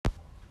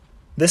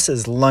This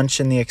is Lunch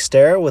in the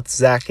Xterra with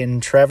Zach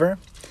and Trevor.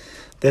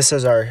 This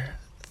is our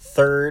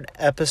third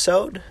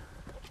episode.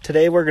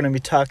 Today we're going to be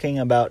talking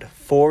about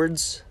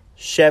Fords,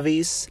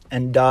 Chevys,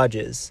 and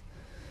Dodges.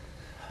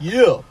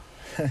 Yeah.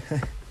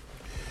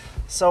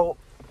 So,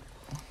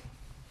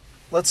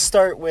 let's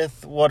start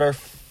with what our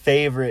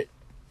favorite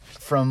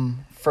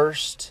from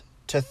first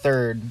to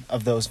third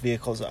of those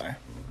vehicles are.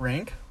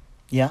 Rank?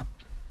 Yeah.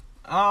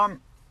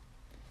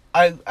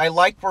 I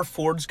like where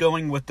Ford's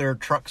going with their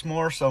trucks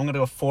more, so I'm going to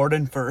go Ford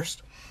in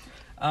first.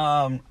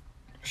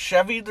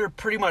 Chevy, they're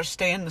pretty much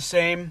staying the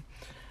same.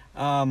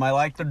 I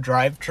like the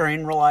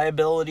drivetrain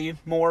reliability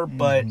more,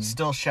 but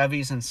still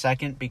Chevy's in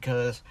second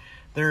because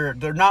they're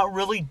not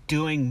really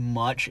doing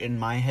much in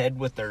my head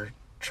with their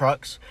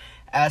trucks.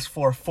 As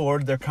for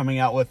Ford, they're coming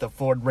out with the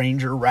Ford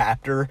Ranger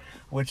Raptor,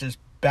 which is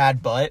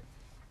bad butt.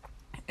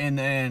 And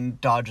then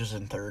Dodge is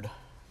in third.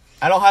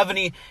 I don't have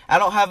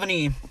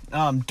any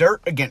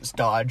dirt against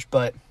Dodge,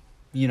 but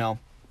you know.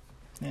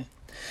 Yeah.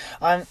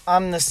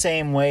 I'm the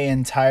same way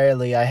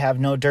entirely. I have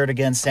no dirt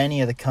against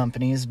any of the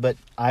companies, but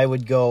I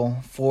would go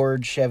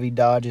Ford, Chevy,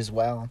 Dodge as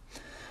well.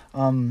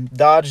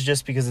 Dodge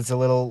just because it's a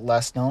little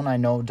less known. I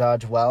know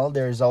Dodge well.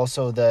 There's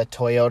also the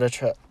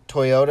Toyota.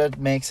 Toyota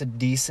makes a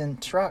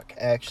decent truck,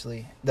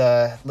 actually.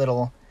 The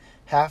little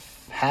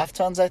half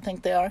tons, I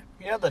think they are.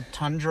 Yeah, the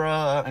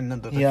Tundra and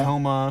then the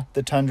Tacoma.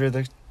 The Tundra,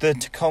 the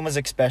Tacomas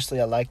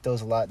especially, I like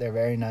those a lot. They're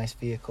very nice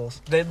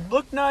vehicles. They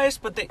look nice,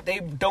 but they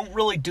don't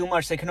really do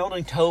much. They can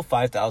only tow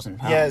 5,000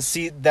 pounds. Yeah,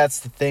 see,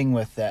 that's the thing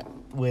with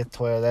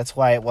Toyota. That's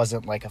why it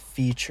wasn't like a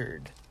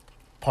featured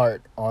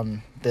part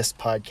on this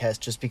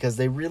podcast, just because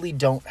they really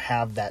don't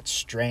have that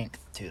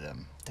strength to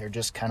them. They're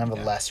just kind of a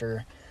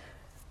lesser...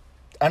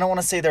 I don't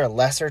want to say they're a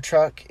lesser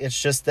truck.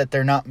 It's just that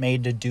they're not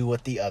made to do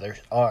what the others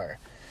are.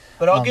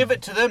 But I'll give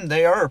it to them.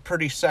 They are a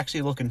pretty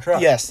sexy looking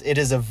truck. Yes, it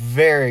is a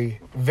very,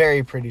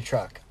 very pretty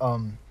truck.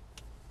 And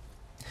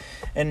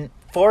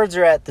Fords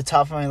are at the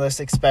top of my list,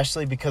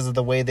 especially because of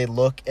the way they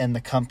look and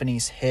the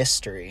company's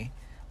history.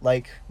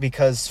 Like,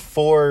 because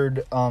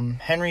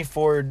Henry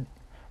Ford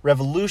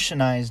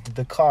revolutionized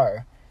the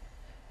car.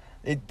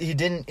 He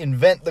didn't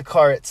invent the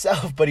car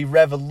itself, but he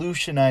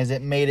revolutionized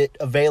it, made it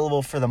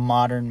available for the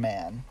modern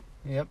man.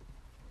 Yep.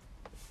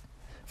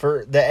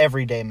 For the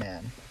everyday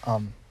man.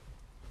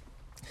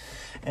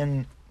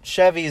 And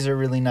Chevys are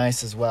really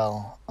nice as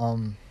well.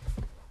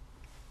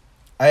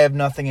 I have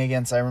nothing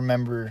against... I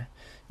remember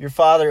your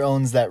father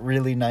owns that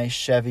really nice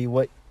Chevy.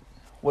 What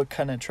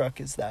kind of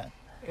truck is that?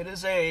 It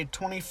is a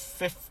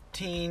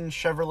 2015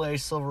 Chevrolet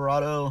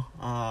Silverado.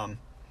 It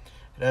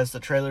has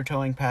the trailer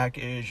towing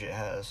package. It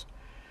has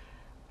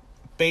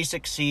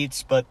basic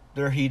seats, but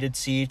they're heated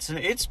seats. And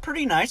it's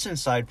pretty nice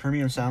inside.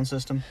 Premium sound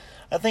system.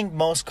 I think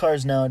most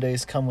cars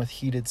nowadays come with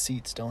heated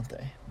seats, don't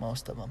they?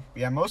 Most of them.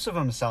 Yeah, most of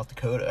them in South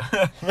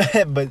Dakota.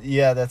 But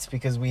yeah, that's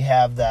because we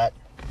have that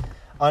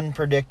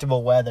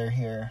unpredictable weather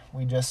here.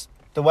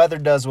 The weather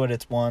does what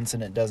it wants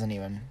and it doesn't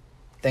even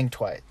think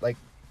twice. Like,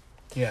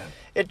 yeah.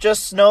 It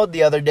just snowed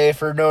the other day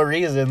for no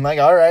reason. Like,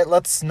 all right,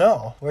 let's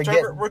snow.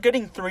 We're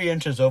getting 3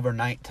 inches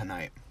overnight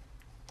tonight.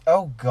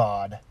 Oh,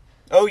 God.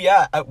 Oh,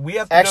 yeah. We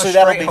have to actually,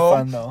 go straight home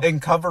fun, though.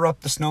 And cover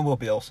up the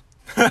snowmobiles.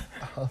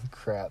 Oh,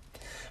 crap.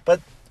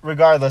 But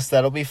regardless,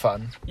 that'll be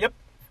fun. Yep.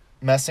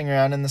 Messing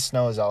around in the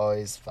snow is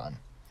always fun.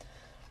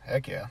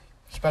 Heck yeah.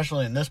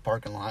 Especially in this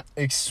parking lot.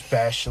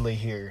 Especially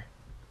here.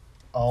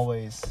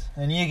 Always.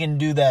 And you can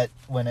do that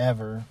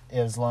whenever,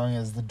 as long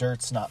as the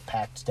dirt's not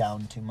packed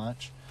down too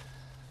much.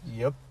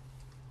 Yep.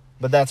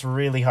 But that's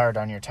really hard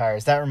on your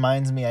tires. That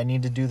reminds me, I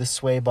need to do the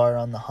sway bar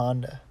on the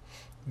Honda.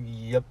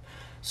 Yep.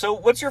 So,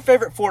 what's your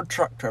favorite Ford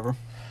truck, Trevor?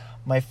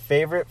 My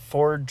favorite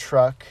Ford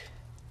truck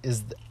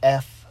is the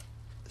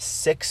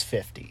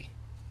F650.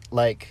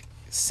 Like,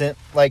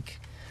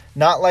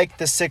 not like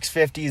the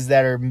 650s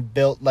that are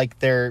built, like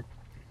they're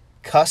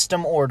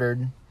custom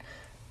ordered.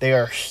 They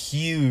are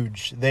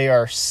huge. They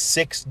are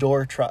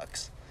 6-door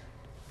trucks.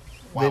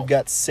 Wow. They've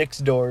got 6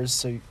 doors,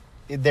 so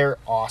they're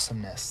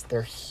awesomeness.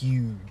 They're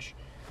huge.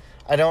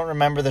 I don't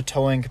remember the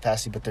towing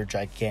capacity, but they're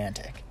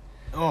gigantic.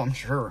 Oh, I'm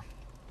sure.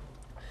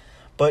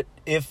 But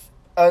if,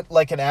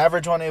 like an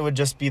average one, it would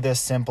just be the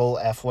simple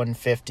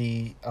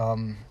F-150,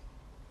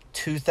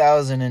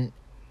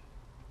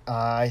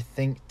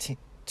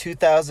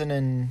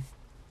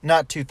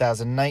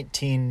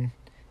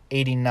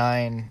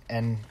 1989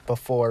 and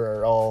before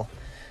are all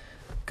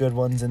good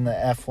ones in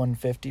the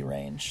F-150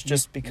 range.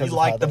 Just because you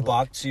like the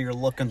boxier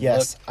looking look.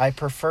 Yes, I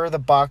prefer the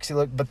boxy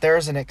look, but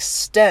there's an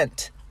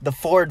extent. The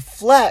Ford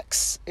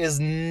Flex is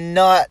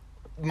not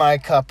my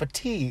cup of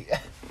tea.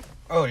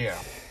 Oh, yeah.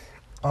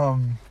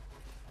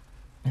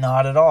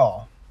 Not at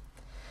all.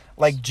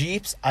 Like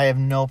Jeeps, I have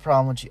no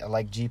problem with Jeeps. I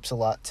like Jeeps a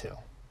lot too.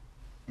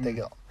 They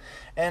go.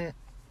 And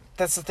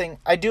that's the thing.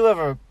 I do have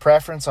a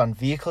preference on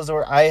vehicles,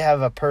 or I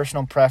have a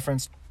personal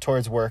preference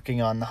towards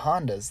working on the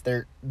Hondas.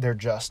 They're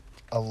just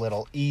a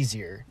little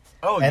easier.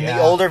 Oh, and the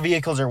older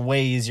vehicles are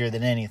way easier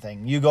than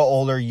anything. You go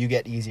older, you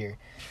get easier.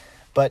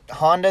 But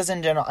Hondas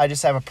in general, I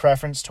just have a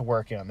preference to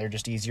working on. They're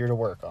just easier to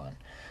work on.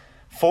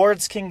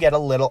 Fords can get a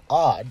little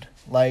odd.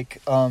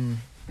 Like,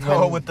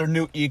 with their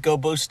new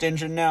EcoBoost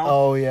engine now.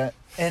 Oh, yeah.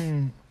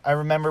 And I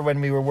remember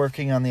when we were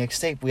working on the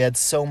Escape, we had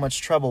so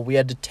much trouble. We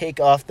had to take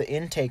off the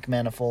intake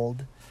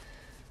manifold.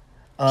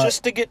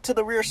 Just to get to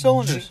the rear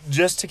cylinders.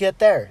 Just to get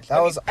there.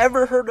 Have you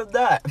ever heard of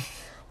that?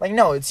 Like,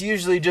 no, it's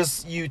usually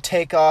just you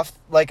take off,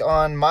 like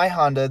on my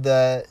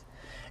Honda,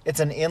 it's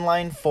an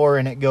inline 4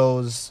 and it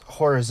goes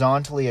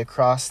horizontally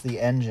across the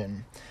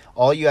engine.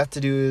 All you have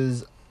to do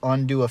is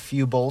undo a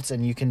few bolts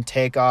and you can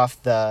take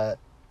off the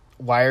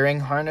wiring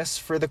harness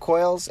for the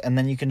coils, and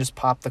then you can just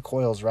pop the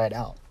coils right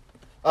out.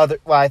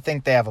 I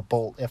think they have a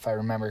bolt, if I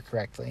remember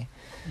correctly,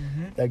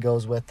 that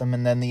goes with them.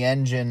 And then the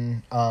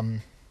engine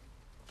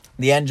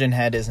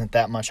head isn't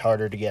that much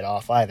harder to get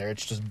off either.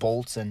 It's just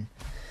bolts,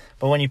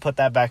 but when you put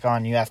that back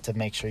on, you have to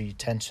make sure you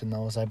tension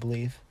those, I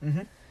believe.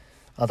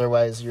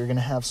 Otherwise, you're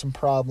gonna have some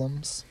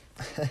problems.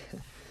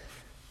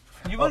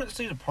 You wouldn't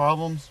see the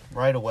problems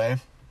right away.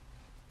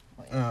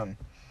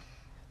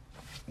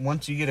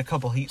 Once you get a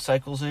couple heat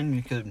cycles in,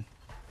 you could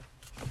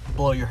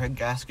blow your head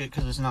gasket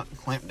because it's not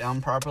clamped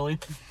down properly.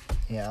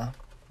 Yeah.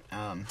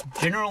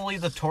 Generally,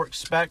 the torque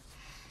spec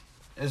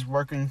is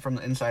working from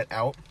the inside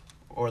out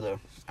or the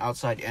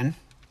outside in.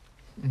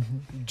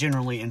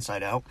 Generally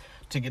inside out,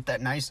 to get that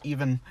nice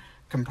even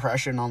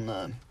compression on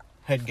the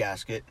head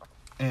gasket.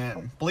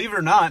 And believe it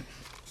or not,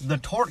 the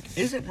torque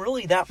isn't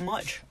really that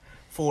much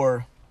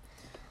for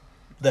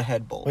the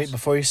head bolts. Wait,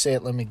 before you say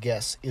it, let me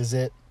guess. Is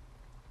it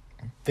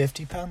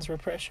 50 pounds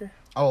of pressure?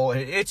 Oh,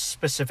 it's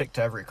specific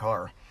to every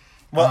car.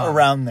 Well,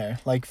 around there,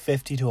 like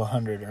 50 to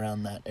 100,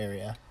 around that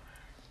area.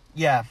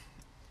 Yeah.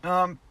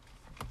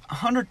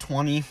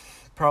 120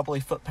 probably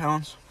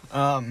foot-pounds.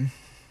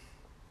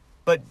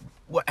 But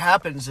what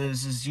happens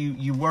is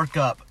you work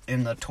up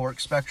in the torque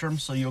spectrum,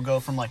 so you'll go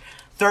from like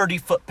 30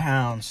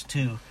 foot-pounds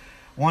to,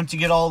 once you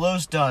get all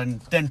those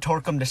done, then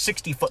torque them to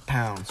 60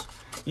 foot-pounds.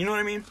 You know what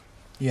I mean?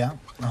 Yeah,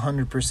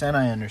 100%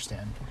 I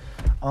understand.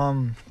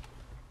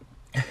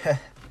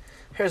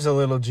 Here's a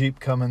little Jeep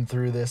coming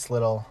through this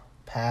little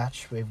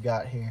patch we've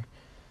got here.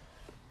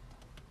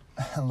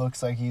 It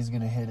looks like he's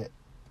gonna hit it.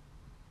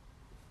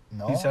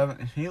 No,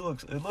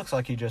 it looks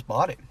like he just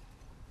bought it.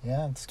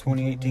 Yeah, it's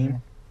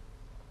 2018.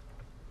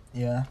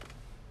 Yeah,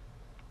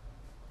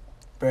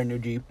 brand new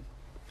Jeep.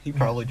 He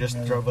probably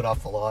just drove it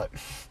off the lot.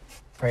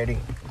 Pretty.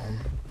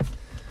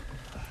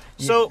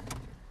 So,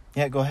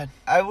 yeah, go ahead.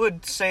 I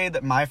would say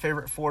that my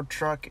favorite Ford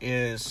truck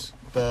is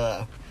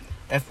the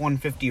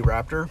F-150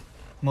 Raptor,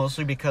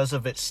 mostly because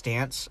of its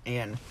stance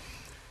and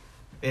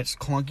its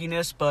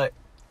clunkiness. But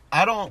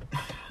I don't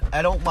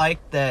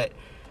like that.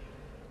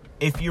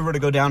 If you were to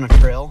go down a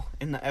trail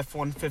in the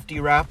F-150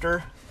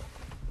 Raptor,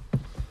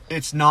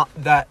 it's not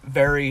that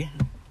very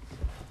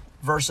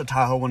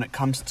versatile when it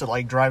comes to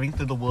like driving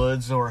through the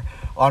woods or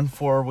on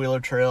four-wheeler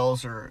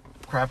trails or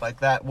crap like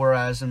that.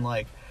 Whereas in,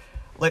 like,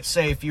 let's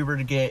say if you were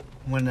to get,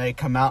 when they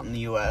come out in the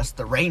US,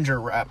 the Ranger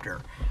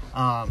Raptor,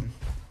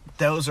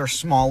 those are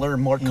smaller,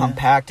 more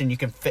compact, and you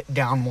can fit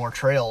down more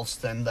trails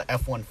than the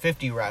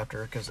F-150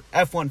 Raptor, because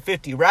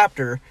F-150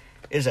 Raptor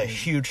is a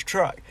huge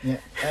truck. Yeah,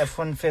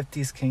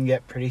 F-150s can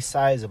get pretty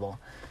sizable.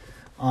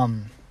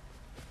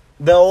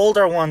 The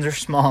older ones are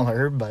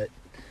smaller, but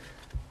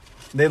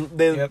they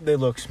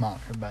look smaller,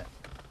 but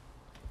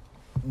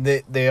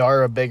they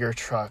are a bigger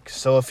truck.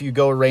 So if you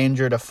go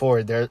Ranger to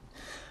Ford, the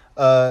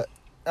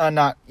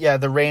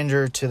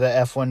Ranger to the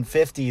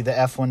F-150, the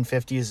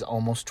F-150 is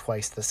almost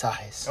twice the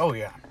size. Oh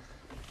yeah.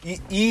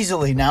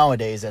 Easily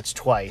nowadays that's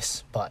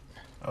twice, but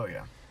oh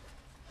yeah.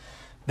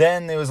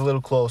 Then it was a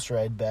little closer,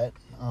 I'd bet.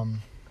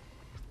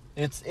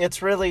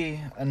 It's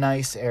really a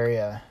nice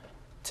area.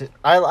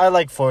 I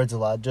like Fords a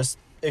lot, just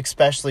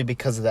especially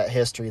because of that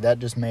history. That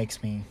just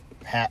makes me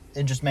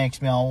it just makes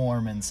me all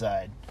warm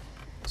inside.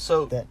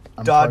 So that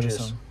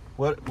Dodges,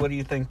 what do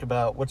you think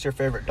about? What's your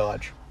favorite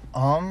Dodge?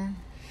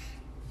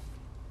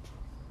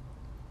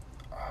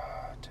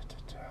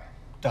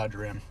 Dodge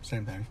Ram,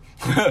 same thing.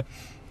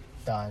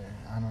 Dodge.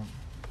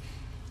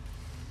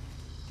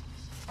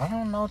 I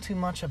don't know too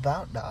much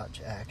about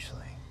Dodge,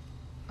 actually.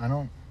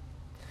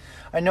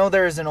 I know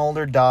there's an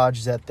older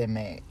Dodge that they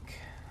make.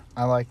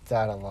 I like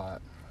that a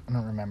lot. I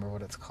don't remember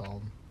what it's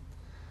called.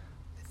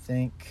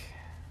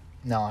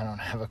 No, I don't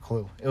have a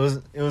clue. It was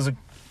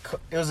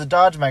a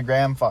Dodge my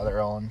grandfather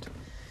owned.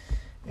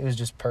 It was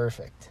just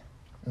perfect.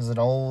 It was an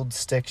old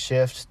stick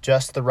shift,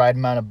 just the right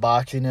amount of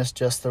boxiness,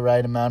 just the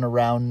right amount of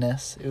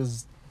roundness. It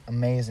was an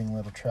amazing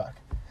little truck.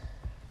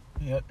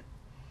 Yep.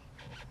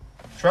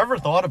 Trevor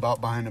thought about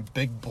buying a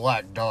big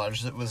black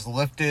Dodge that was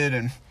lifted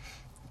and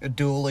a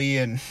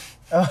dually and...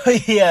 Oh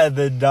yeah,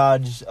 the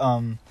Dodge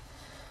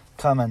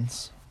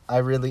Cummins. I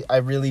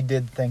really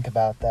did think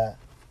about that,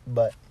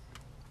 but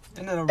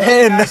and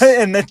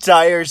the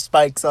tire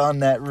spikes on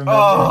that. Remember?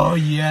 Oh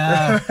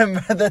yeah,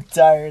 remember the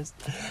tires?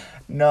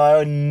 No, I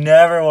would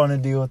never want to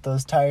deal with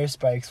those tire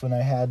spikes when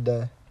I had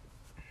to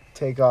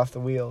take off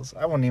the wheels.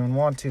 I wouldn't even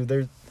want to.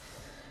 There's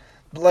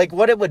like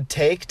what it would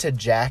take to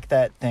jack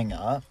that thing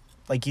up.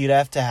 Like you'd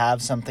have to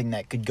have something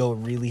that could go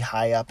really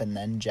high up and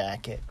then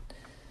jack it.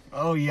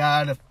 Oh,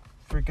 yeah, to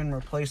freaking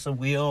replace the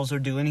wheels or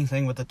do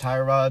anything with the tie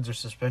rods or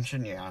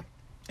suspension, yeah.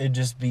 It'd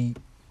just be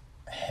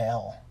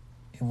hell.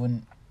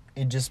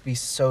 It'd just be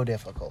so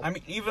difficult. I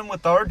mean, even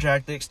with our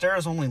jack, the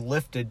Xtera's only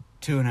lifted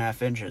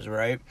 2.5 inches,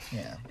 right?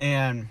 Yeah.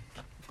 And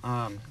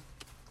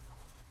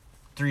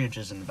 3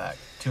 inches in the back,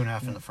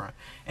 2.5 in the front.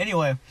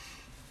 Anyway,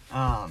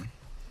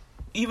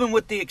 even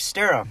with the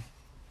Xtera,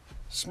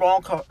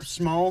 small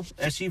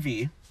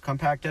SUV,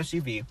 compact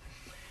SUV,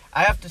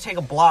 I have to take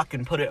a block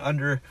and put it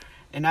under,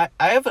 and I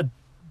have a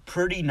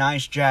pretty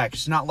nice jack.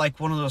 It's not like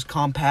one of those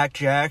compact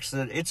jacks.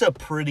 It's a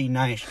pretty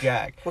nice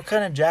jack. What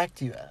kind of jack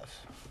do you have?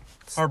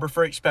 Harbor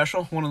Freight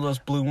Special, one of those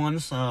blue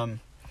ones.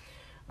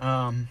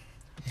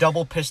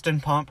 Double piston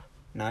pump.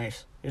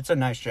 Nice. It's a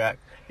nice jack.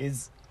 I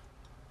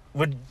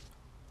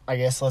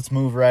guess let's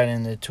move right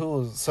into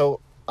tools. So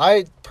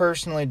I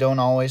personally don't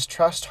always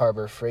trust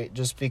Harbor Freight,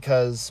 just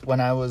because when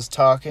I was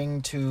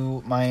talking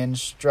to my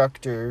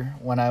instructor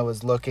when I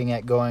was looking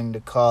at going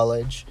to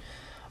college,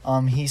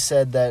 he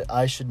said that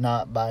I should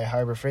not buy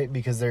Harbor Freight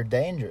because they're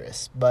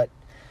dangerous. But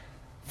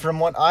from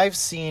what I've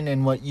seen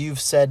and what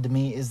you've said to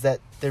me is that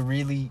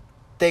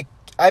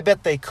I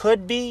bet they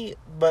could be,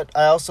 but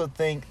I also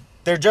think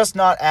they're just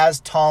not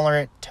as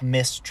tolerant to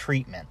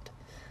mistreatment.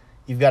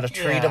 You've got to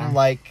treat them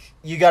like,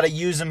 you got to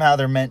use them how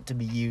they're meant to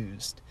be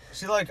used.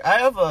 See, like, I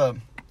have a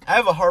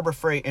Harbor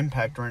Freight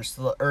impact wrench,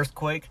 the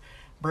Earthquake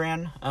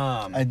brand.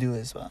 I do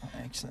as well,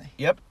 actually.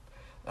 Yep.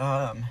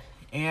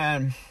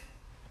 And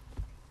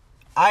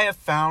I have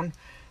found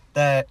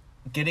that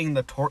getting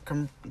the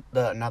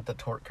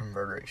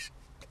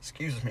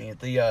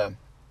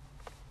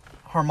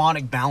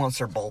harmonic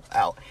balancer bolt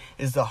out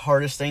is the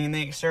hardest thing in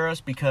the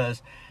Xteras,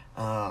 because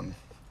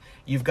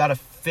you've got to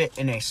fit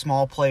in a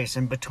small place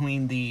in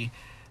between the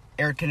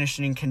air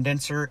conditioning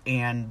condenser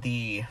and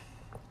the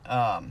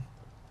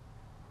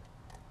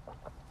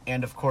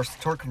and of course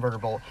the torque converter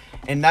bolt,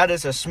 and that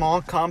is a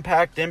small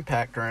compact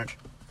impact wrench.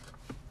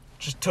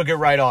 Just took it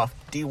right off.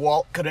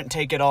 DeWalt couldn't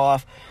take it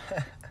off.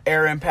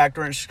 Air impact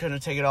wrench couldn't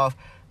take it off.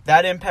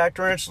 That impact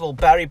wrench, little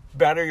battery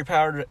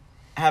powered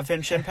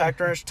 1/2-inch impact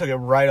wrench, took it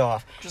right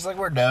off. Just like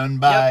we're done.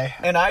 Bye.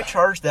 Yep. And I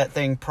charge that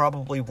thing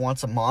probably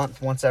once a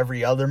month, once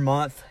every other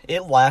month.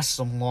 It lasts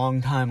a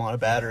long time on a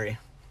battery.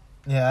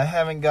 Yeah, I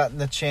haven't gotten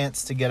the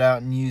chance to get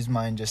out and use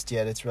mine just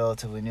yet. It's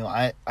relatively new.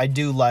 I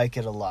do like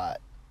it a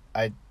lot.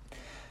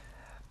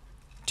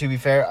 To be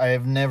fair, I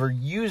have never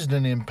used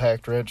an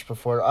impact wrench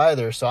before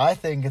either, so I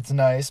think it's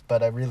nice,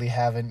 but I really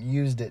haven't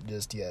used it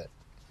just yet.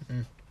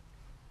 Mm.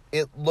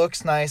 It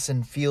looks nice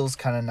and feels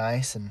kind of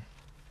nice, and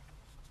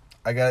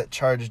I got it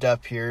charged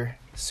up here.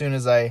 As soon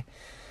as I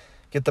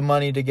get the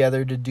money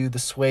together to do the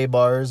sway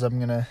bars, I'm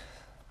going to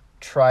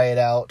try it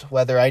out.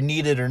 Whether I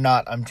need it or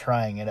not, I'm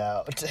trying it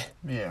out.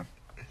 Yeah.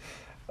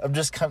 I'm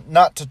just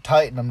not to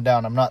tighten them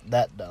down. I'm not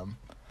that dumb.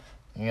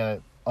 I'm going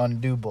to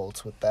undo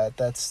bolts with that.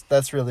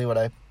 That's really what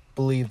I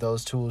believe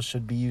those tools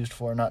should be used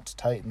for, not to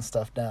tighten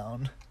stuff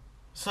down.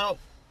 So,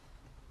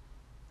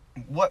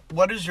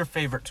 what is your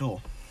favorite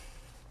tool?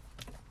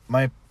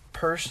 My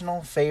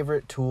personal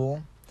favorite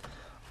tool,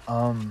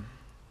 I'd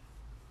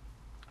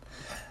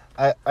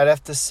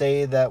have to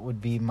say that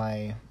would be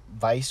my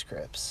vice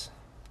grips.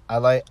 I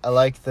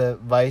like the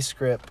vice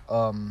grip.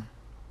 I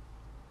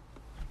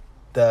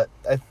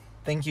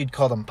think you'd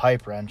call them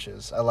pipe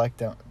wrenches. I like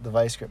the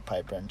vice grip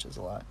pipe wrenches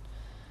a lot.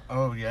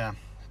 Oh yeah,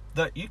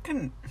 you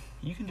can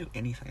do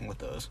anything with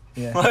those.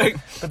 Yeah.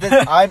 But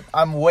then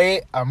I'm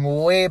way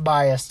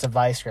biased to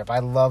vice grip. I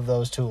love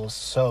those tools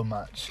so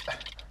much.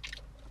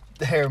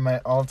 They're my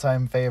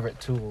all-time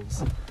favorite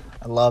tools.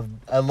 I love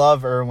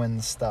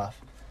Irwin's stuff.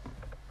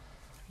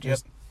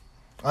 Just,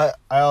 yep.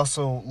 I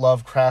also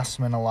love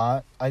Craftsman a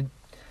lot.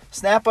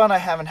 Snap-on, I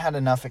haven't had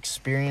enough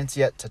experience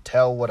yet to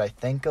tell what I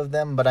think of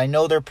them, but I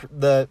know they're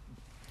the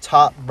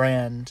top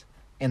brand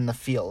in the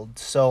field,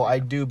 so I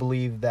do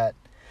believe that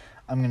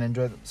I'm going to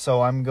enjoy them.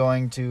 So I'm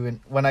going to,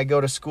 when I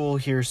go to school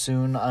here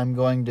soon, I'm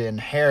going to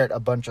inherit a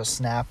bunch of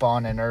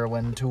Snap-on and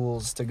Irwin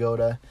tools to go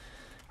to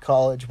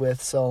college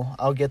with, so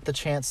I'll get the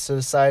chance to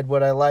decide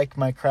what I like,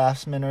 my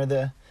Craftsman or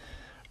the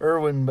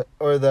Irwin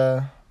or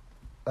the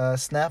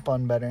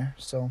Snap-on better.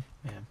 So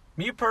yeah.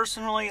 Me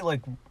personally, like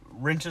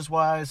wrenches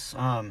wise,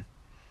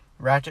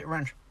 ratchet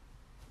wrench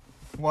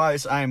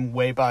wise, I'm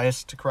way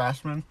biased to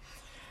Craftsman,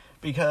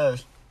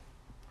 because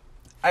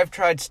I've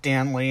tried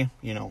Stanley,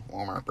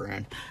 Walmart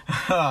brand.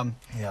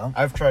 Yeah.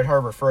 I've tried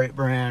Harbor Freight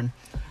brand.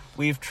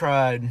 We've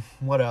tried,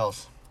 what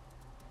else?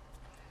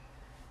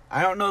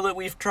 I don't know that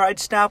we've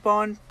tried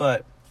Snap-on,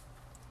 but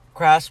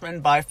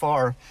Craftsman by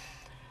far.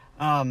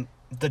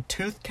 The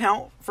tooth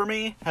count for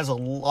me has a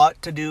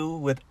lot to do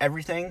with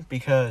everything,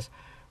 because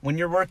when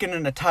you're working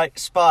in a tight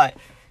spot,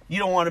 you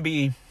don't want to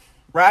be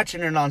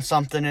ratcheting on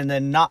something and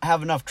then not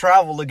have enough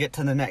travel to get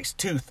to the next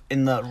tooth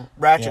in the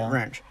ratchet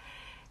wrench.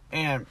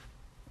 And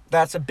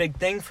that's a big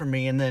thing for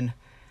me. And then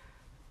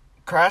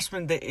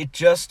Craftsman, it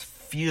just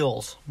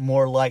feels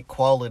more like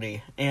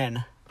quality.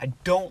 And I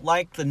don't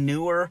like the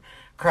newer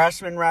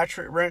Craftsman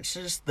ratchet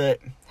wrenches that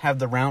have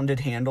the rounded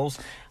handles.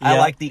 Yeah. I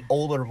like the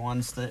older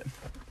ones that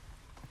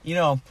you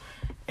know,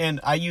 and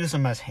I use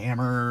them as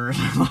hammers.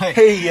 Like,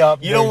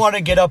 Yup, you don't want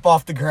to get up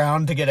off the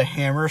ground to get a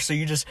hammer, so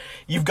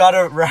you've got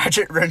a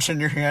ratchet wrench in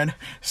your hand,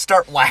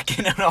 start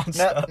whacking it on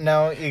stuff.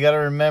 No, you got to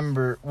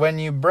remember, when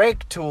you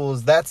break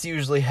tools, that's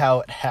usually how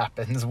it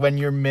happens, when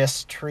you're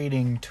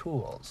mistreating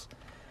tools.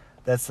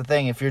 That's the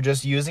thing. If you're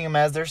just using them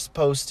as they're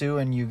supposed to,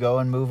 and you go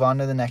and move on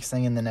to the next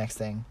thing and the next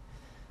thing,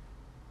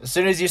 as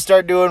soon as you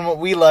start doing what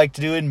we like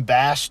to do and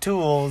bash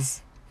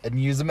tools and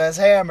use them as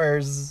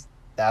hammers,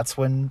 that's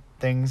when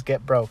things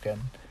get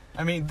broken.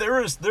 I mean, there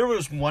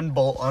was one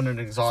bolt on an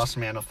exhaust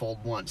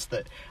manifold once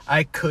that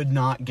I could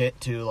not get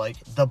to. Like,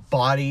 the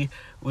body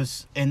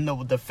was in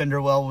the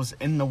fender well was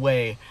in the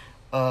way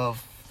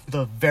of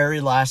the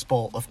very last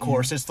bolt. Of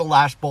course, it's the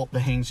last bolt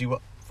that hangs you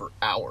up for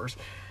hours.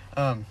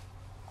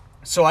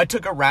 So I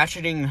took a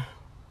ratcheting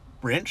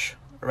wrench.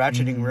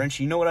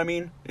 You know what I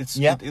mean? It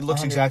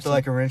looks 100%. Exactly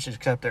like a wrench,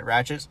 except it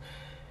ratchets.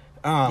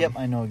 Yep,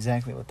 I know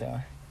exactly what they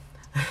are.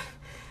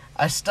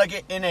 I stuck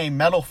it in a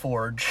metal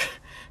forge.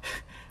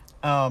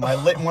 I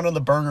lit one of the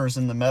burners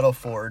in the metal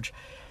forge,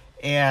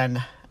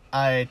 and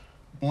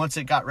once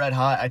it got red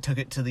hot, I took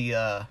it to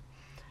the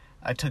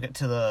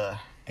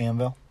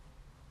anvil.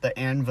 The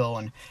anvil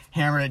and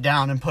hammered it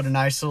down and put a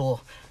nice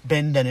little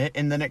bend in it,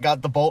 and then it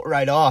got the bolt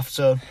right off.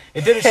 So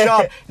it did its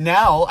job.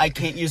 Now I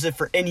can't use it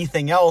for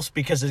anything else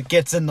because it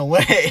gets in the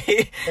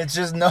way. It's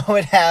just, no,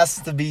 it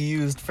has to be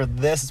used for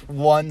this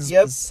one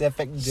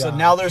specific job. So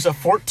now there's a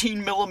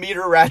 14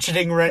 millimeter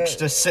ratcheting wrench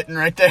just sitting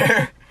right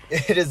there.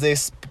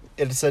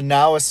 It's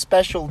now a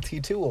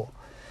specialty tool.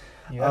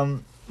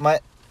 Yep.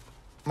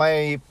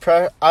 My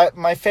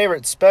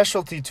favorite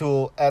specialty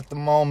tool at the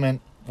moment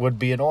would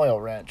be an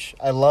oil wrench.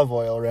 I love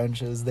oil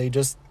wrenches. They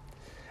just,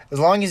 as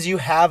long as you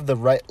have the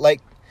right, like,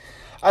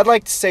 I'd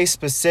like to say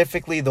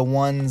specifically the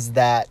ones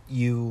that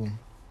that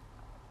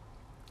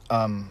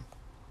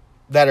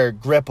are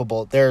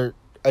grippable. They're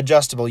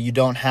adjustable. You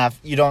don't have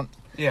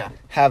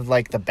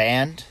like the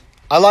band.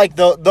 I like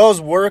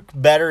those work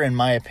better in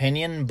my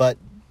opinion, but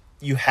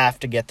you have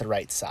to get the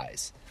right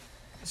size.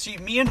 See,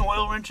 me and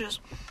oil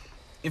wrenches,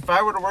 if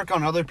I were to work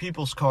on other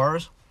people's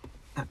cars,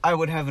 I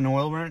would have an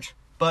oil wrench.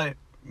 But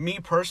me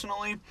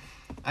personally,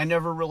 I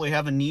never really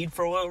have a need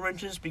for oil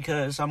wrenches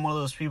because I'm one of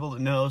those people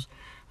that knows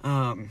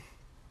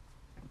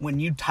when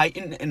you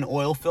tighten an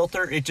oil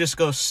filter, it just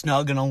goes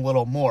snug and a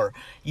little more.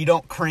 You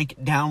don't crank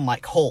it down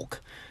like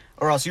Hulk,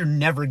 or else you're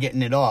never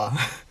getting it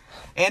off.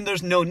 And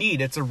there's no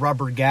need. It's a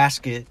rubber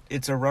gasket.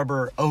 It's a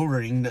rubber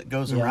O-ring that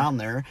goes around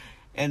there.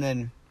 And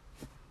then,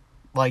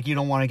 like, you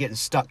don't want to get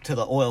stuck to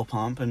the oil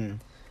pump. And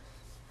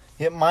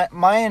yeah,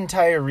 my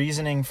entire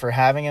reasoning for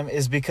having them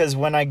is because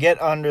when I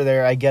get under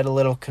there, I get a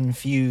little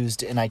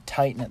confused and I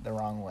tighten it the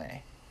wrong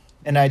way.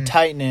 And I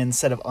tighten it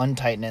instead of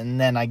untighten it,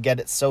 and then I get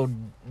it so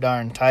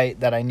darn tight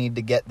that I need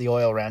to get the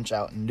oil wrench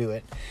out and do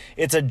it.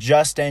 It's a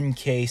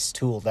just-in-case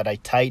tool that I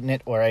tighten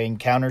it or I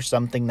encounter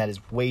something that is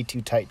way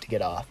too tight to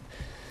get off.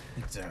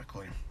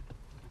 Exactly.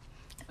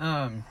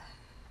 For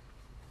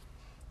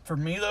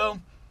me, though,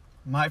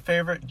 my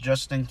favorite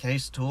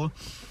just-in-case tool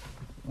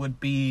would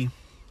be,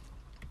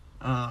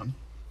 I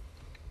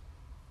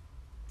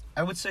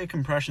would say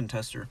compression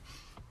tester,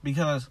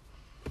 because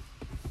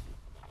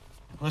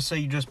let's say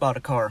you just bought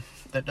a car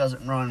that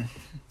doesn't run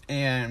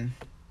and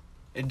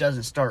it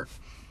doesn't start.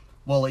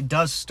 Well, it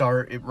does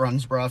start, it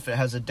runs rough, it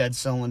has a dead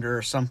cylinder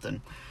or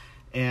something,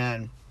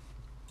 and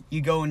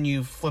you go and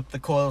you flip the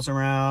coils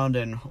around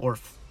or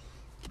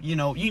you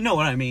know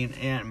what I mean,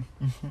 and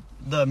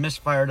the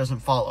misfire doesn't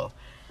follow.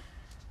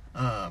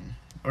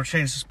 Or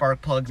change the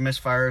spark plug,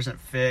 misfire isn't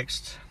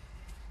fixed.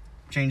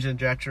 Change the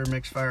injector,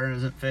 misfire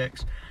isn't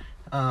fixed.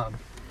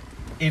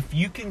 If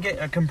you can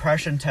get a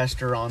compression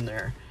tester on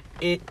there,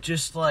 it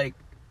just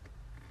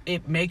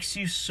it makes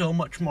you so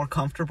much more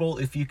comfortable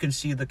if you can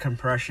see the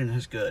compression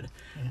is good.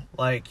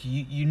 Like,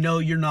 you know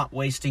you're not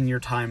wasting your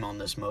time on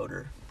this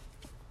motor.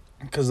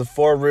 Because the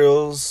 4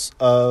 rules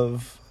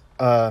of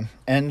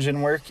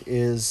engine work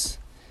is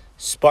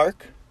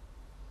spark,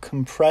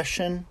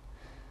 compression,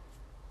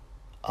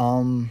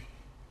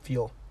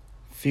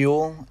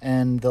 fuel,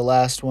 and the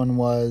last one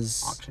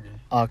was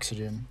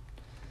oxygen.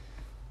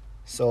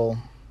 So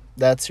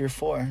that's your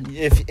 4.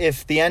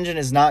 If the engine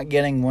is not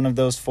getting one of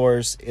those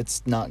 4s,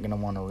 it's not going to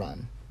want to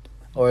run,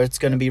 or it's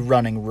going to be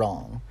running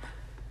wrong.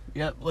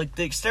 Yeah, like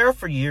the Xterra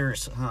for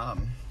years,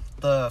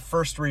 the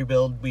first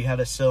rebuild, we had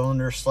a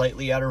cylinder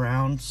slightly out of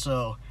round,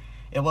 so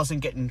it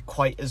wasn't getting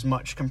quite as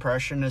much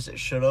compression as it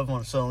should have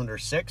on cylinder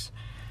 6.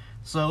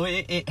 So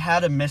it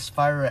had a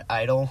misfire at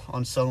idle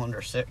on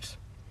cylinder 6.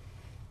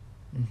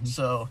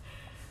 So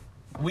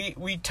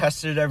we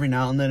tested it every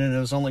now and then, and it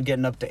was only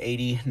getting up to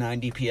 80,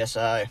 90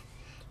 PSI,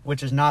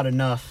 which is not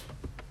enough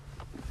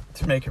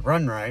to make it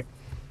run right.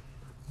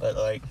 But,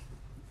 like,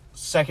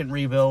 second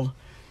rebuild,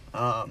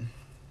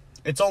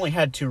 it's only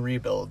had 2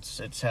 rebuilds.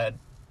 It's had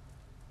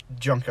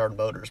junkyard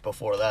motors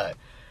before that.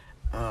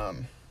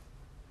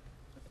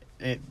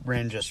 It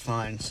ran just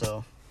fine,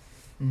 so.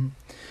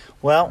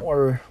 Well,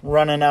 we're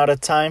running out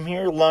of time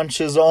here. Lunch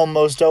is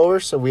almost over,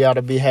 so we ought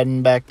to be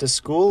heading back to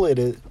school.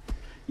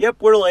 Yep,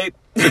 we're late.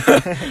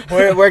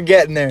 We're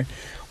getting there.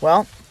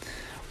 Well,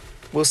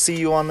 we'll see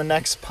you on the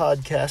next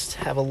podcast.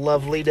 Have a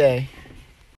lovely day.